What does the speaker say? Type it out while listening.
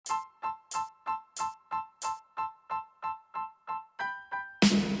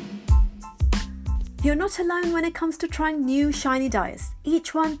You're not alone when it comes to trying new shiny diets,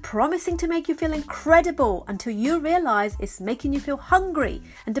 each one promising to make you feel incredible until you realize it's making you feel hungry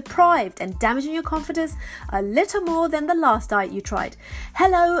and deprived and damaging your confidence a little more than the last diet you tried.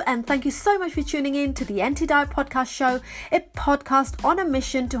 Hello, and thank you so much for tuning in to the Anti-Diet Podcast Show, a podcast on a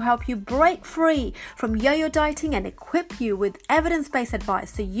mission to help you break free from yo-yo dieting and equip you with evidence-based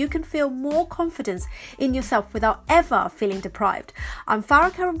advice so you can feel more confidence in yourself without ever feeling deprived. I'm Farah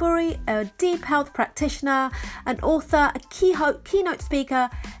Kariamburi, a deep health practitioner, an author, a keynote speaker,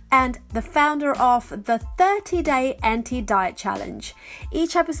 and the founder of the 30-Day Anti-Diet Challenge.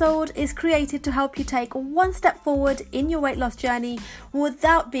 Each episode is created to help you take one step forward in your weight loss journey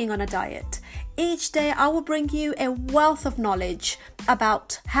without being on a diet. Each day I will bring you a wealth of knowledge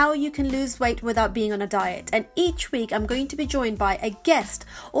about how you can lose weight without being on a diet. And each week I'm going to be joined by a guest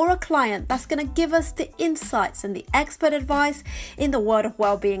or a client that's going to give us the insights and the expert advice in the world of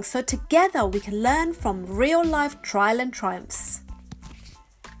well-being. So together we can learn from real life trial and triumphs.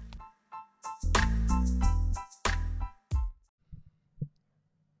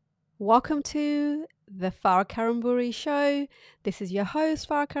 Welcome to the Farah Kariamburi Show. This is your host,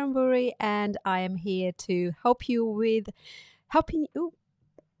 Farah Kariamburi, and I am here to help you with helping you.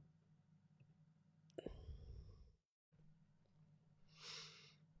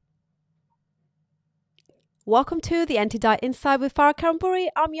 Welcome to the Anti-Diet Inside with Farah Kariamburi.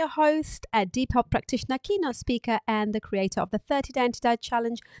 I'm your host, a deep health practitioner, keynote speaker, and the creator of the 30-Day Anti-Diet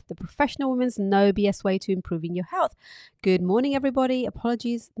Challenge, the professional woman's no BS way to improving your health. Good morning, everybody.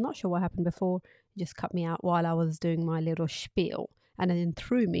 Apologies. Not sure what happened before. It just cut me out while I was doing my little spiel, and then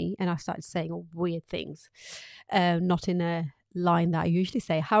threw me, and I started saying all weird things, not in a line that I usually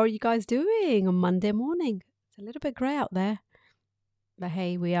say. How are you guys doing on Monday morning? It's a little bit grey out there. But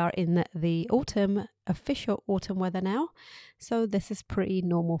hey, we are in the official autumn weather now. So this is pretty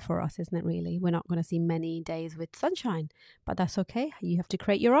normal for us, isn't it really? We're not going to see many days with sunshine, but that's okay. You have to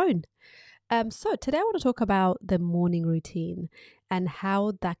create your own. So today I want to talk about the morning routine and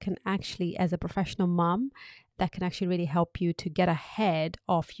how that can actually, as a professional mom, that can actually really help you to get ahead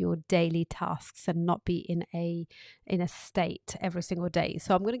of your daily tasks and not be in a state every single day.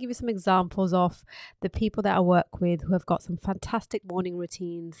 So I'm going to give you some examples of the people that I work with who have got some fantastic morning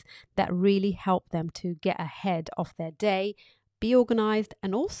routines that really help them to get ahead of their day, be organized,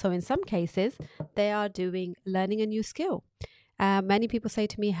 and also in some cases they are learning a new skill. Many people say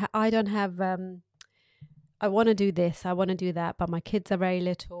to me, I don't have I want to do this, I want to do that, but my kids are very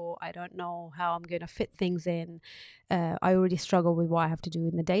little. I don't know how I'm going to fit things in. I already struggle with what I have to do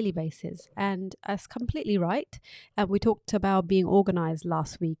on a daily basis. And that's completely right. We talked about being organized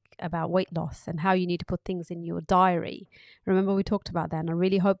last week, about weight loss and how you need to put things in your diary. Remember, we talked about that. And I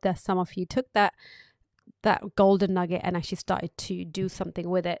really hope that some of you took that golden nugget and actually started to do something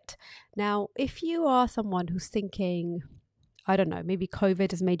with it. Now, if you are someone who's thinking, I don't know, maybe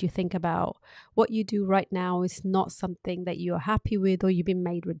COVID has made you think about what you do right now is not something that you're happy with, or you've been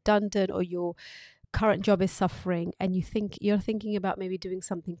made redundant, or your current job is suffering, and you're thinking about maybe doing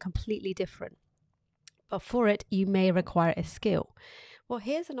something completely different. But for it, you may require a skill. Well,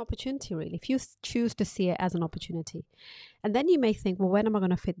 here's an opportunity really, if you choose to see it as an opportunity. And then you may think, well, when am I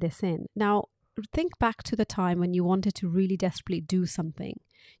going to fit this in? Now, think back to the time when you wanted to really desperately do something.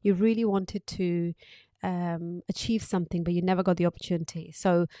 You really wanted to achieve something, but you never got the opportunity.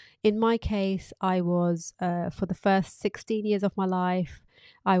 So in my case, I was for the first 16 years of my life,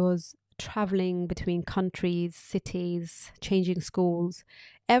 I was traveling between countries, cities, changing schools.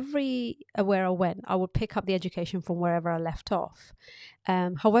 Everywhere I went, I would pick up the education from wherever I left off.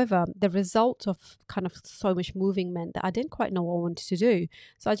 However, the result of kind of so much moving meant that I didn't quite know what I wanted to do.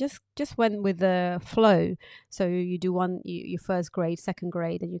 So I just went with the flow. So you do your first grade, second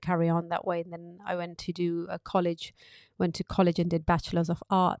grade, and you carry on that way. And then I went to college and did Bachelor's of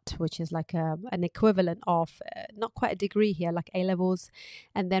Art, which is like an equivalent of, not quite a degree here, like A-levels.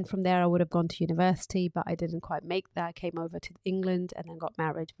 And then from there, I would have gone to university, but I didn't quite make that. I came over to England and then got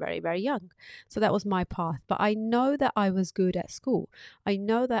married very, very young. So that was my path. But I know that I was good at school. I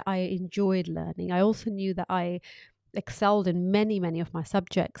know that I enjoyed learning. I also knew that I excelled in many, many of my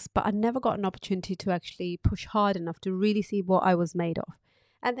subjects, but I never got an opportunity to actually push hard enough to really see what I was made of.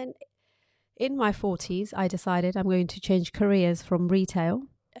 And then in my 40s, I decided I'm going to change careers from retail,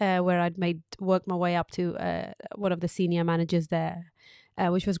 where I'd worked my way up to one of the senior managers there,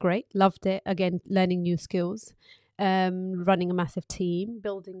 which was great. Loved it. Again, learning new skills, running a massive team,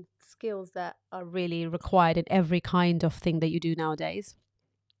 building skills that are really required in every kind of thing that you do nowadays.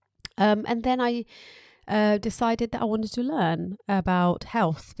 And then I decided that I wanted to learn about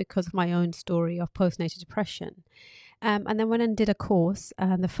health because of my own story of postnatal depression. And then went and did a course.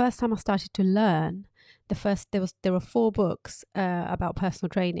 And the first time I started to learn, there were 4 books about personal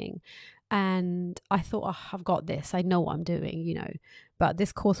training, and I thought, oh, I've got this. I know what I'm doing. But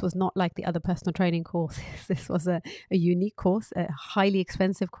this course was not like the other personal training courses. This was a unique course, a highly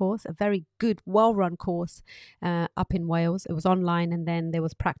expensive course, a very good, well-run course up in Wales. It was online, and then there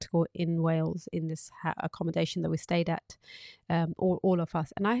was practical in Wales in this accommodation that we stayed at, all of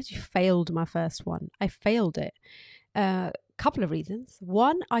us. And I actually failed my first one. I failed it. Couple of reasons.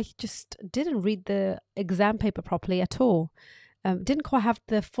 One, I just didn't read the exam paper properly at all. Didn't quite have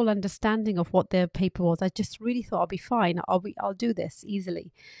the full understanding of what the paper was. I just really thought I'll be fine. I'll do this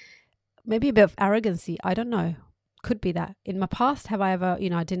easily. Maybe a bit of arrogancy. I don't know. Could be that. In my past, have I ever,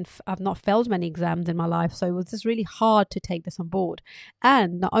 I've not failed many exams in my life. So it was just really hard to take this on board.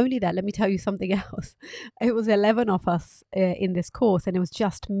 And not only that, let me tell you something else. It was 11 of us in this course, and it was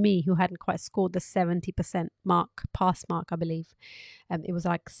just me who hadn't quite scored the 70% pass mark, I believe. It was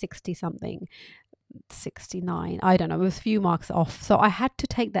like 60 something. 69, I don't know, it was a few marks off. So I had to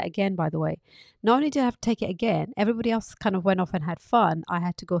take that again, by the way. Not only did I have to take it again, everybody else kind of went off and had fun. I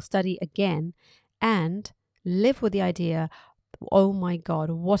had to go study again and live with the idea, oh my God,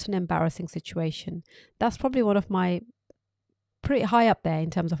 what an embarrassing situation. That's probably one of my pretty high up there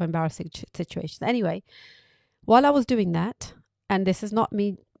in terms of embarrassing situations. Anyway, while I was doing that, and this is not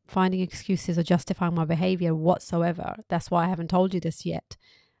me finding excuses or justifying my behavior whatsoever, that's why I haven't told you this yet.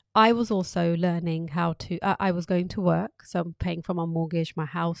 I was also learning how to, I was going to work. So I'm paying for my mortgage, my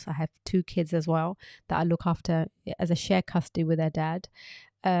house. I have 2 kids as well that I look after as a share custody with their dad.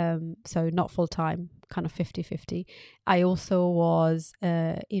 So not full time, kind of 50-50. I also was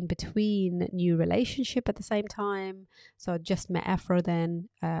in between new relationship at the same time. So I just met Afro then,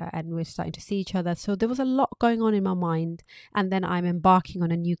 and we're starting to see each other. So there was a lot going on in my mind. And then I'm embarking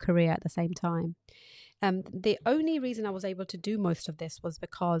on a new career at the same time. The only reason I was able to do most of this was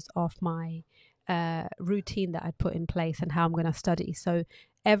because of my routine that I'd put in place and how I'm going to study. So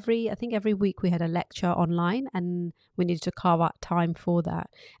I think every week we had a lecture online, and we needed to carve out time for that.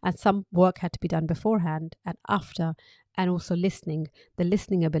 And some work had to be done beforehand and after, and also the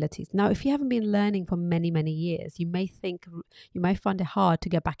listening abilities. Now, if you haven't been learning for many, many years, you may find it hard to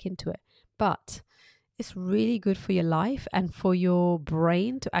get back into it. But it's really good for your life and for your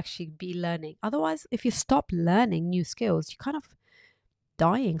brain to actually be learning. Otherwise, if you stop learning new skills, you're kind of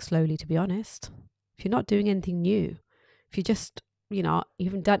dying slowly, to be honest. If you're not doing anything new, if you just, you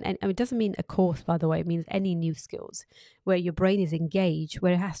haven't done any, it doesn't mean a course, by the way, it means any new skills where your brain is engaged,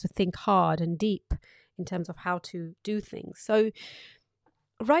 where it has to think hard and deep in terms of how to do things. So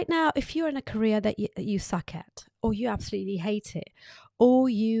right now, if you're in a career that you suck at, or you absolutely hate it, or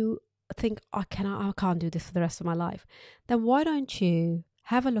you think, I can't do this for the rest of my life, then why don't you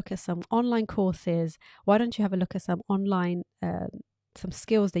have a look at some online courses? Why don't you have a look at some online some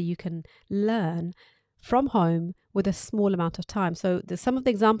skills that you can learn from home with a small amount of time? So there's some of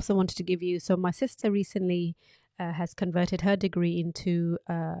the examples I wanted to give you. So my sister recently has converted her degree into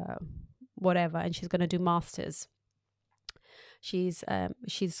whatever, and she's going to do masters. She's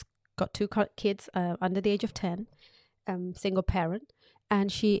got 2 kids under the age of 10, single parent. And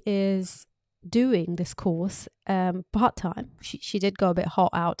she is doing this course part-time. She did go a bit hot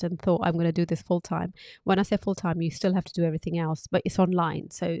out and thought, I'm going to do this full-time. When I say full-time, you still have to do everything else, but it's online.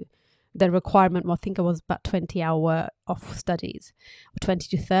 So the requirement, I think it was about 20 hours of studies, or 20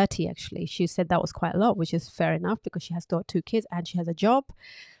 to 30 actually. She said that was quite a lot, which is fair enough because she has got 2 kids and she has a job.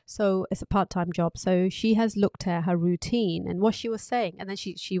 So it's a part-time job. So she has looked at her routine and what she was saying. And then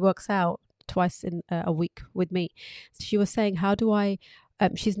she works out twice in a week with me. So she was saying, how do I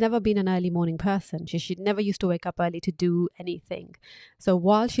she's never been an early morning person. She never used to wake up early to do anything. So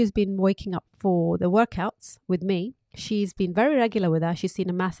while she's been waking up for the workouts with me, she's been very regular with that. She's seen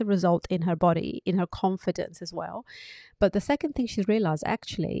a massive result in her body, in her confidence as well. But the second thing she's realized,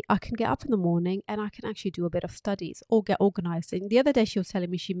 actually, I can get up in the morning and I can actually do a bit of studies or get organized. And the other day she was telling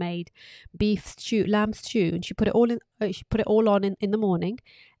me she made lamb stew, and she put it all on in the morning.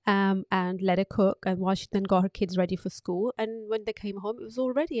 And let it cook, and while she then got her kids ready for school, and when they came home it was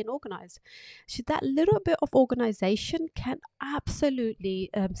all ready and organized. So that little bit of organization can absolutely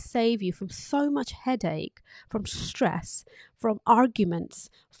save you from so much headache, from stress, from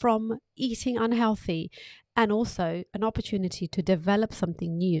arguments, from eating unhealthy, and also an opportunity to develop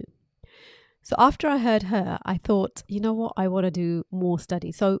something new. So after I heard her, I thought, you know what, I want to do more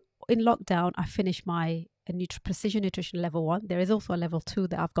study. So in lockdown, I finished my precision nutrition level 1. There is also a level 2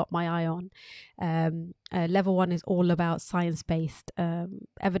 that I've got my eye on. Level 1 is all about science-based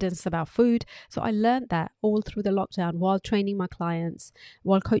evidence about food. So I learned that all through the lockdown while training my clients,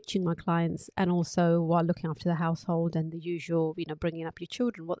 while coaching my clients, and also while looking after the household and the usual, bringing up your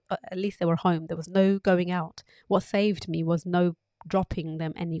children. At least they were home. There was no going out. What saved me was no dropping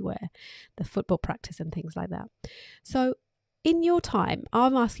them anywhere, the football practice and things like that. So in your time,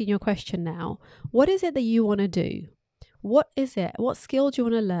 I'm asking you a question now. What is it that you want to do? What is it? What skill do you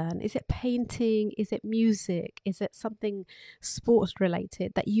want to learn? Is it painting? Is it music? Is it something sports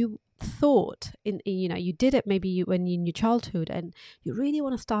related that you thought you did it maybe when in your childhood and you really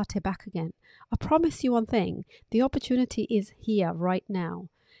want to start it back again? I promise you one thing, the opportunity is here right now.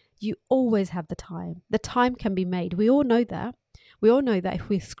 You always have the time. The time can be made. We all know that. We all know that if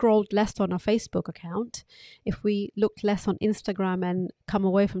we scrolled less on our Facebook account, if we looked less on Instagram and come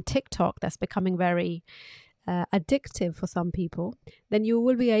away from TikTok, that's becoming very addictive for some people, then you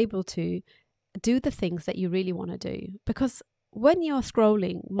will be able to do the things that you really want to do. Because when you're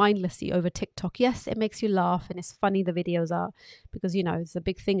scrolling mindlessly over TikTok, yes, it makes you laugh and it's funny, the videos are, because, it's a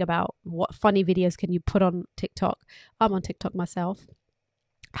big thing about what funny videos can you put on TikTok. I'm on TikTok myself.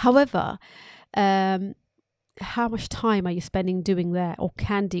 However, how much time are you spending doing there, or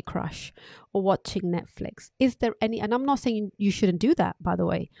Candy Crush, or watching Netflix? Is there any, and I'm not saying you shouldn't do that, by the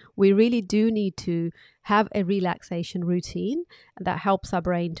way. We really do need to have a relaxation routine that helps our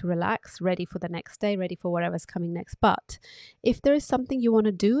brain to relax, ready for the next day, ready for whatever's coming next. But if there is something you want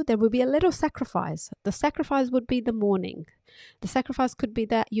to do, there will be a little sacrifice. The sacrifice would be the morning. The sacrifice could be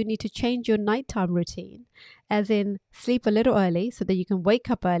that you need to change your nighttime routine, as in sleep a little early so that you can wake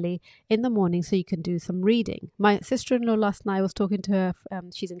up early in the morning so you can do some reading. My sister-in-law last night, I was talking to her,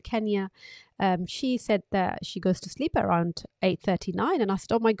 she's in Kenya. She said that she goes to sleep around 8:39, and I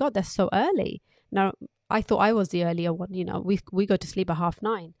said, oh my God, that's so early. Now, I thought I was the earlier one. We go to sleep at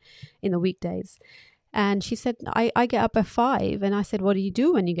 9:30 in the weekdays. And she said, I get up at 5. And I said, what do you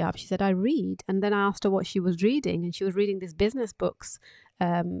do when you get up? She said, I read. And then I asked her what she was reading. And she was reading these business books.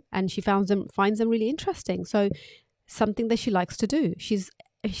 And she finds them really interesting. So something that she likes to do. She's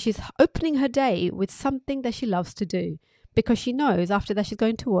opening her day with something that she loves to do. Because she knows after that she's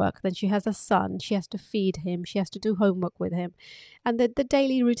going to work, then she has a son, she has to feed him, she has to do homework with him. And the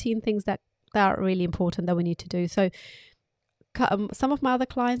daily routine things that are really important that we need to do. So some of my other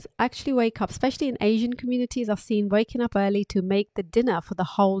clients actually wake up, especially in Asian communities, I've seen waking up early to make the dinner for the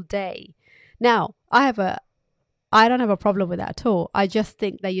whole day. Now, I don't have a problem with that at all. I just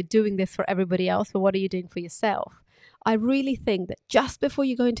think that you're doing this for everybody else, but what are you doing for yourself? I really think that just before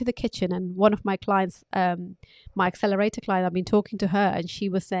you go into the kitchen, and one of my clients, my accelerator client, I've been talking to her, and she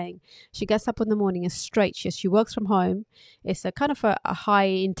was saying she gets up in the morning and straight. She works from home. It's a kind of a high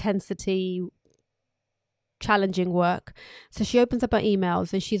intensity, challenging work. So she opens up her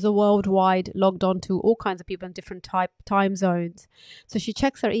emails, and she's a worldwide logged on to all kinds of people in different time zones. So she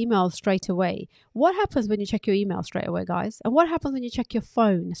checks her emails straight away. What happens when you check your email straight away, guys? And what happens when you check your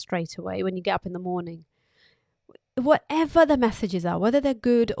phone straight away when you get up in the morning? Whatever the messages are, whether they're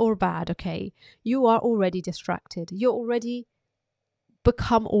good or bad, okay, you are already distracted. You're already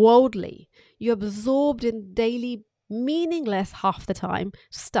become worldly. You're absorbed in daily, meaningless, half the time,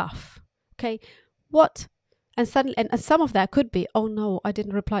 stuff. Okay, what? And suddenly, and some of that could be, oh no, I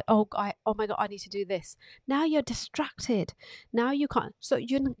didn't reply. Oh my God, I need to do this. Now you're distracted. Now you can't. So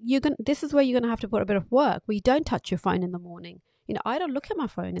you're gonna. This is where you're gonna have to put a bit of work. Where you don't touch your phone in the morning. I don't look at my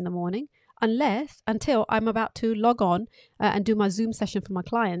phone in the morning until I'm about to log on and do my Zoom session for my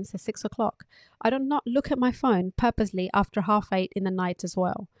clients at 6 o'clock. I do not look at my phone purposely after 8:30 in the night as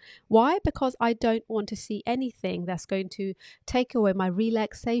well. Why? Because I don't want to see anything that's going to take away my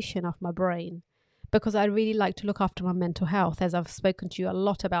relaxation of my brain. Because I really like to look after my mental health, as I've spoken to you a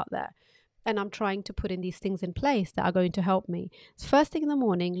lot about that. And I'm trying to put in these things in place that are going to help me. So first thing in the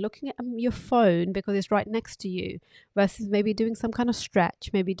morning, looking at your phone because it's right next to you, versus maybe doing some kind of stretch,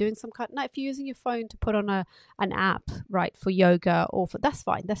 maybe doing some kind. Now, if you're using your phone to put on an app, right, for yoga that's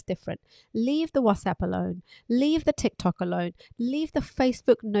fine, that's different. Leave the WhatsApp alone, leave the TikTok alone, leave the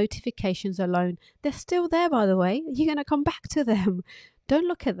Facebook notifications alone. They're still there, by the way. You're going to come back to them. Don't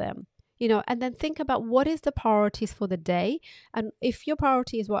look at them. And then think about what is the priorities for the day. And if your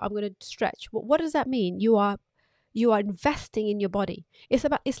priority is, well, I'm going to stretch, what does that mean? You are investing in your body. It's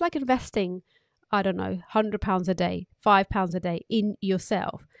like investing, I don't know, £100 a day, £5 a day in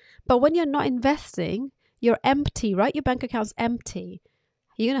yourself. But when you're not investing, you're empty, right? Your bank account's empty.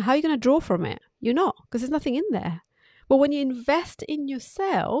 How are you going to draw from it? You're not, because there's nothing in there. But when you invest in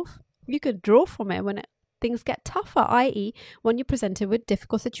yourself, you could draw from it things get tougher, i.e., when you're presented with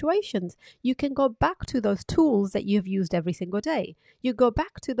difficult situations, you can go back to those tools that you've used every single day. You go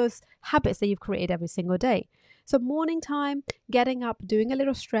back to those habits that you've created every single day. So morning time, getting up, doing a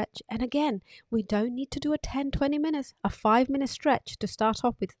little stretch. And again, we don't need to do a 10, 20 minutes, a 5-minute stretch to start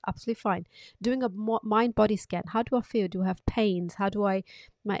off with, absolutely fine. Doing a mind body scan. How do I feel? Do I have pains? How do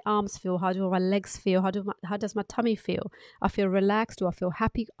my arms feel? How do my legs feel? How does my tummy feel? I feel relaxed. Do I feel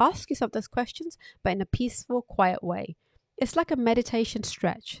happy? Ask yourself those questions, but in a peaceful, quiet way. It's like a meditation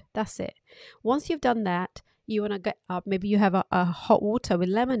stretch. That's it. Once you've done that, you want to get up. Maybe you have a hot water with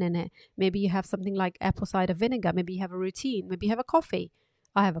lemon in it. Maybe you have something like apple cider vinegar. Maybe you have a routine. Maybe you have a coffee.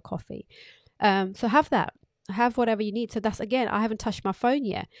 I have a coffee. So have that. Have whatever you need. So that's, again, I haven't touched my phone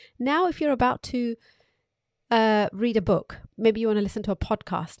yet. Now, if you're about to read a book, maybe you want to listen to a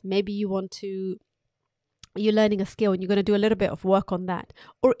podcast, maybe you're learning a skill and you're going to do a little bit of work on that,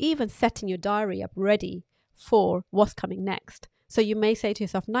 or even setting your diary up ready for what's coming next. So you may say to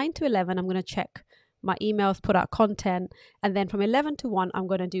yourself, 9 to 11, I'm going to check my emails, put out content, and then from 11 to 1, I'm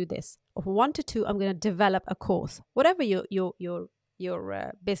going to do this. Or from 1 to 2, I'm going to develop a course. Whatever your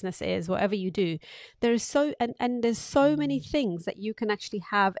business is, whatever you do, there's so many things that you can actually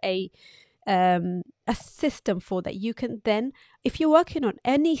have a system for, that you can then, if you're working on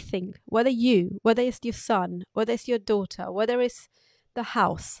anything, whether it's your son, whether it's your daughter, whether it's the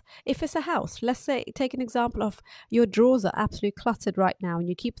house. If it's a house, let's say, take an example of your drawers are absolutely cluttered right now and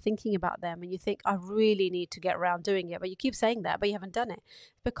you keep thinking about them and you think, I really need to get around doing it, but you keep saying that, but you haven't done it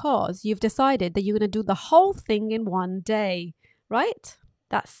because you've decided that you're going to do the whole thing in one day, right?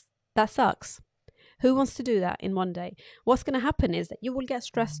 That sucks. Who wants to do that in one day? What's going to happen is that you will get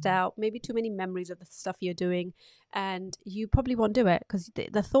stressed out, maybe too many memories of the stuff you're doing, and you probably won't do it because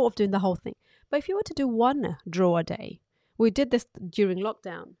the thought of doing the whole thing. But if you were to do one drawer a day, we did this during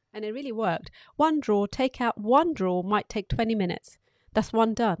lockdown and it really worked. One drawer, take out one drawer might take 20 minutes. That's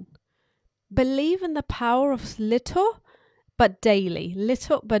one done. Believe in the power of little but daily.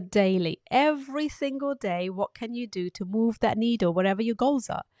 Every single day, what can you do to move that needle, whatever your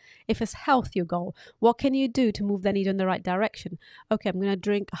goals are? If it's health, your goal, what can you do to move that needle in the right direction? Okay, I'm going to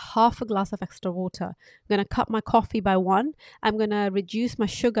drink half a glass of extra water. I'm going to cut my coffee by 1. I'm going to reduce my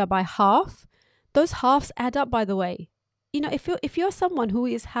sugar by half. Those halves add up, by the way. You know, if you're someone who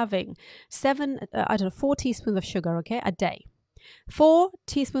is having 4 teaspoons of sugar, okay, a day, 4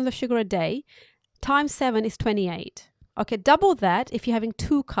 teaspoons of sugar a day times 7 is 28. Okay, double that if you're having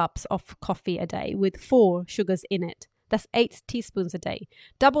 2 cups of coffee a day with 4 sugars in it. That's 8 teaspoons a day.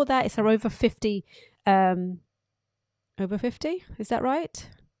 Double that is over 50. Over 50? Is that right?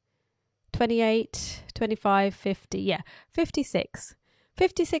 28, 25, 50. Yeah, 56.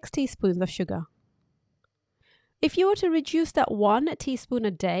 56 teaspoons of sugar. If you were to reduce that 1 teaspoon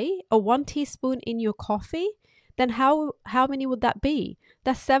a day or 1 teaspoon in your coffee, then how many would that be?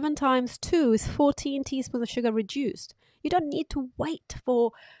 That's 7 times 2 is 14 teaspoons of sugar reduced. You don't need to wait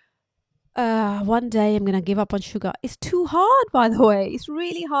for one day I'm going to give up on sugar. It's too hard, by the way. It's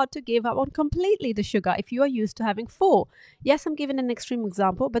really hard to give up on completely the sugar if you are used to having 4. Yes, I'm giving an extreme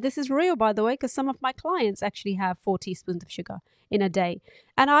example, but this is real, by the way, because some of my clients actually have 4 teaspoons of sugar in a day.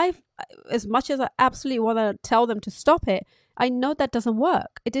 And as much as I absolutely want to tell them to stop it, I know that doesn't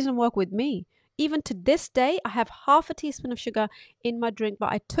work. It didn't work with me. Even to this day, I have half a teaspoon of sugar in my drink,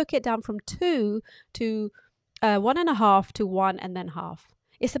 but I took it down from 2 to 1.5 to 1 and then half.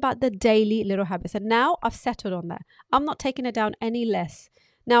 It's about the daily little habits. And now I've settled on that. I'm not taking it down any less.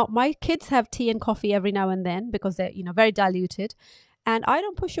 Now, my kids have tea and coffee every now and then because they're, very diluted. And I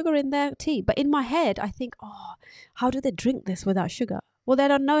don't put sugar in their tea. But in my head, I think, how do they drink this without sugar? Well, they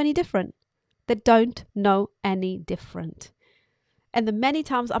don't know any different. They don't know any different. And the many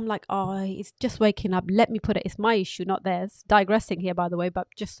times I'm like, it's just waking up. Let me put it. It's my issue, not theirs. Digressing here, by the way, but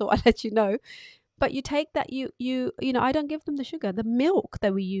just thought I'd let you know. But you take that, I don't give them the sugar. The milk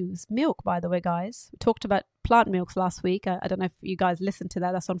that we use, by the way, guys. We talked about plant milks last week. I don't know if you guys listened to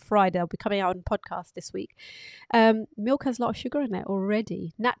that. That's on Friday. I'll be coming out on podcast this week. Milk has a lot of sugar in it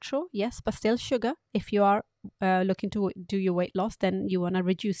already. Natural, yes, but still sugar. If you are looking to do your weight loss, then you want to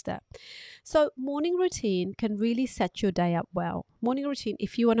reduce that. So morning routine can really set your day up well. Morning routine,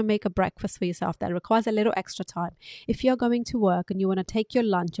 if you want to make a breakfast for yourself, that requires a little extra time. If you're going to work and you want to take your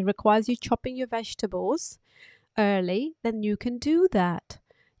lunch, it requires you chopping your vegetables early, then you can do that.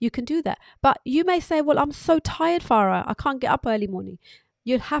 But you may say, well, I'm so tired, Farah. I can't get up early morning.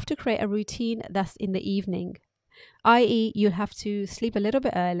 You'll have to create a routine that's in the evening, i.e. you'll have to sleep a little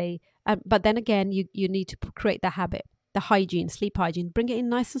bit early. But then again, you need to create that habit. the hygiene, sleep hygiene. Bring it in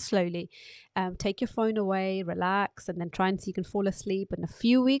nice and slowly. Take your phone away, relax, and then try and see you can fall asleep. And a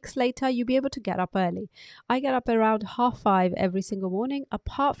few weeks later, you'll be able to get up early. I get up around 5:30 every single morning,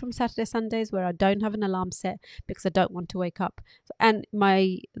 apart from Saturday, Sundays, where I don't have an alarm set because I don't want to wake up. And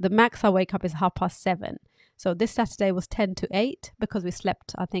the max I wake up is 7:30. So this Saturday was 10 to 8 because we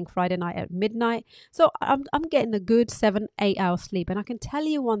slept, I think, Friday night at midnight. So I'm getting a good 7-8 hours sleep. And I can tell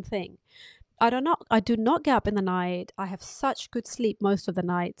you one thing. I do not get up in the night. I have such good sleep most of the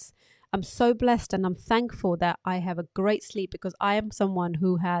nights. I'm so blessed and I'm thankful that I have a great sleep, because I am someone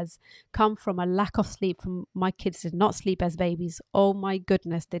who has come from a lack of sleep. From my kids did not sleep as babies. Oh my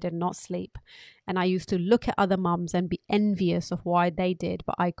goodness, they did not sleep. And I used to look at other mums and be envious of why they did,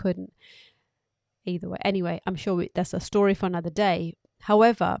 but I couldn't. Either way. Anyway, I'm sure that's a story for another day.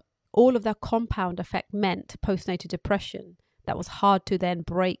 However, all of that compound effect meant postnatal depression that was hard to then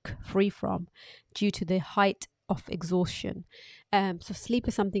break free from due to the height of exhaustion. So sleep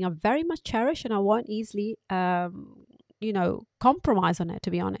is something I very much cherish, and I won't easily, compromise on it,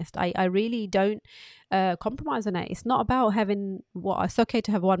 to be honest. I really don't compromise on it. It's not about having it's okay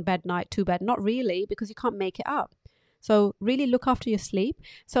to have one bad night, two bad, not really, because you can't make it up. So really look after your sleep.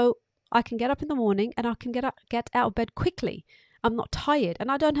 So I can get up in the morning and I can get out of bed quickly. I'm not tired, and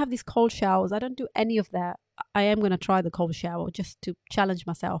I don't have these cold showers. I don't do any of that. I am going to try the cold shower just to challenge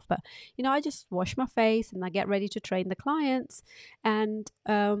myself. But, I just wash my face and I get ready to train the clients. And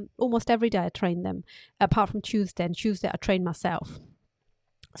almost every day I train them, apart from Tuesday. And Tuesday I train myself.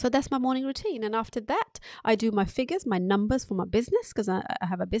 So that's my morning routine. And after that, I do my figures, my numbers for my business, because I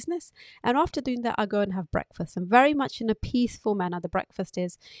have a business. And after doing that, I go and have breakfast. And very much in a peaceful manner, the breakfast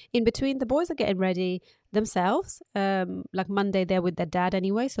is in between. The boys are getting ready themselves. Like Monday, they're with their dad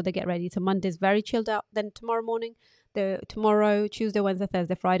anyway, so they get ready. So Monday's very chilled out. Then tomorrow morning, tomorrow, Tuesday, Wednesday,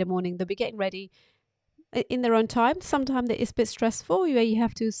 Thursday, Friday morning, they'll be getting ready in their own time. Sometimes it's a bit stressful, where you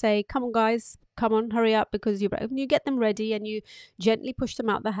have to say, come on guys, come on, hurry up, because you get them ready and you gently push them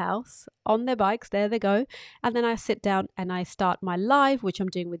out the house on their bikes. There they go. And then I sit down and I start my live, which I'm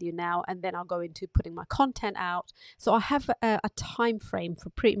doing with you now, and then I'll go into putting my content out. So I have a time frame for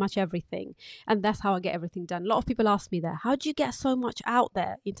pretty much everything, and that's how I get everything done. A lot of people ask me that, how do you get so much out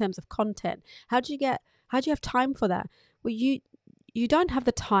there in terms of content? How do you have time for that? Well, you don't have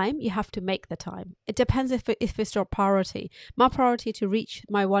the time, you have to make the time. It depends if it's your priority. My priority to reach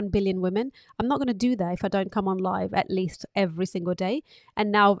my 1 billion women, I'm not going to do that if I don't come on live at least every single day. And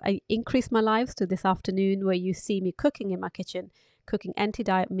now I increase my lives to this afternoon, where you see me cooking in my kitchen, cooking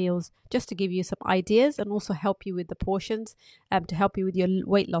anti-diet meals, just to give you some ideas and also help you with the portions, to help you with your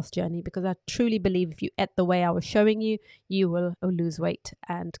weight loss journey. Because I truly believe if you eat the way I was showing you, you will lose weight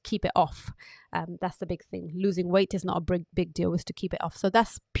and keep it off. That's the big thing. Losing weight is not a big deal, is to keep it off. So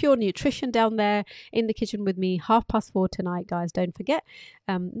that's pure nutrition down there in the kitchen with me, 4:30 tonight, guys. Don't forget.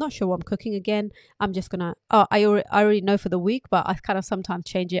 Not sure what I'm cooking again. I'm just gonna. I already know for the week, but I kind of sometimes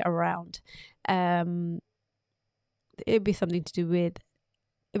change it around. It'd be something to do with.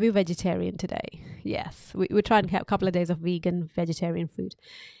 It'll be vegetarian today. Yes, we're trying to get a couple of days of vegan, vegetarian food.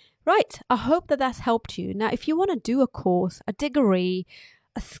 Right. I hope that's helped you. Now, if you want to do a course, a degree,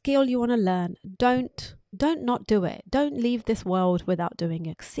 a skill you want to learn, don't not do it. Don't leave this world without doing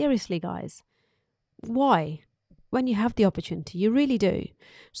it. Seriously, guys. Why? When you have the opportunity, you really do.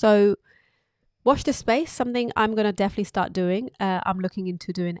 So watch this space. Something I'm going to definitely start doing. I'm looking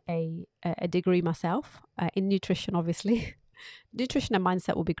into doing a degree myself in nutrition, obviously. Nutrition and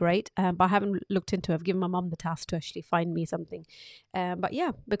mindset will be great, but I haven't looked into it. I've given my mum the task to actually find me something. But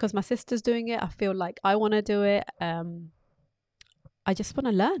yeah, because my sister's doing it, I feel like I want to do it. I just want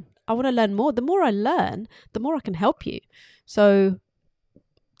to learn. I want to learn more. The more I learn, the more I can help you. So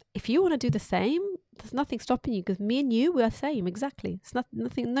if you want to do the same, there's nothing stopping you, because me and you, we are the same. Exactly. It's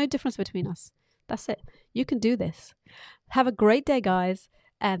nothing, no difference between us. That's it. You can do this. Have a great day, guys.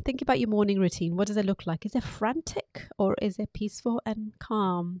 And think about your morning routine. What does it look like? Is it frantic, or is it peaceful and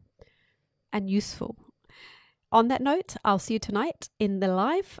calm and useful? On that note, I'll see you tonight in the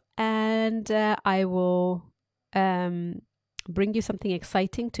live, and I will bring you something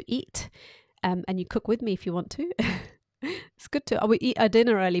exciting to eat, and you cook with me if you want to. It's good to. We eat our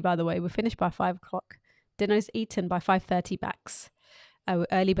dinner early, by the way. We finish by 5:00. Dinner is eaten by 5:30 back.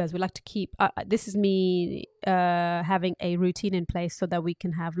 Early birds. We like to keep. This is me having a routine in place so that we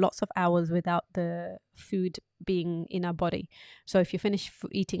can have lots of hours without the food being in our body. So if you finish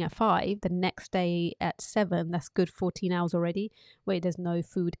eating at 5, the next day at 7, that's good 14 hours already, where there's no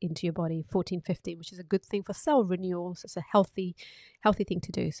food into your body. 14:50, which is a good thing for cell renewal. So it's a healthy thing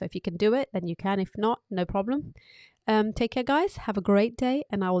to do. So if you can do it, then you can. If not, no problem. Take care, guys. Have a great day,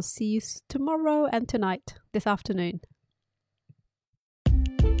 and I will see you tomorrow and tonight, this afternoon.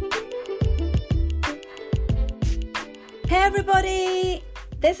 Hey everybody,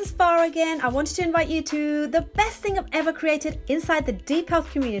 this is Farah again. I wanted to invite you to the best thing I've ever created inside the Deep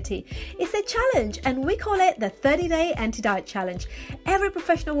Health community. It's a challenge and we call it the 30-day anti-diet challenge. Every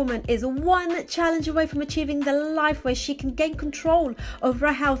professional woman is one challenge away from achieving the life where she can gain control over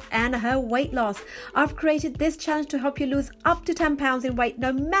her health and her weight loss. I've created this challenge to help you lose up to 10 pounds in weight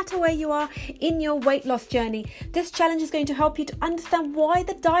no matter where you are in your weight loss journey. This challenge is going to help you to understand why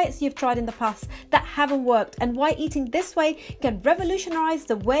the diets you've tried in the past that haven't worked and why eating this way can revolutionize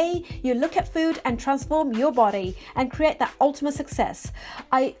the way you look at food and transform your body and create that ultimate success.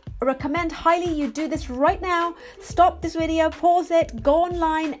 I recommend highly you do this right now. Stop this video, pause it, go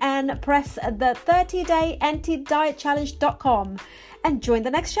online and press the 30dayantidietchallenge.com and join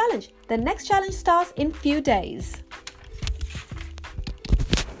the next challenge. The next challenge starts in few days.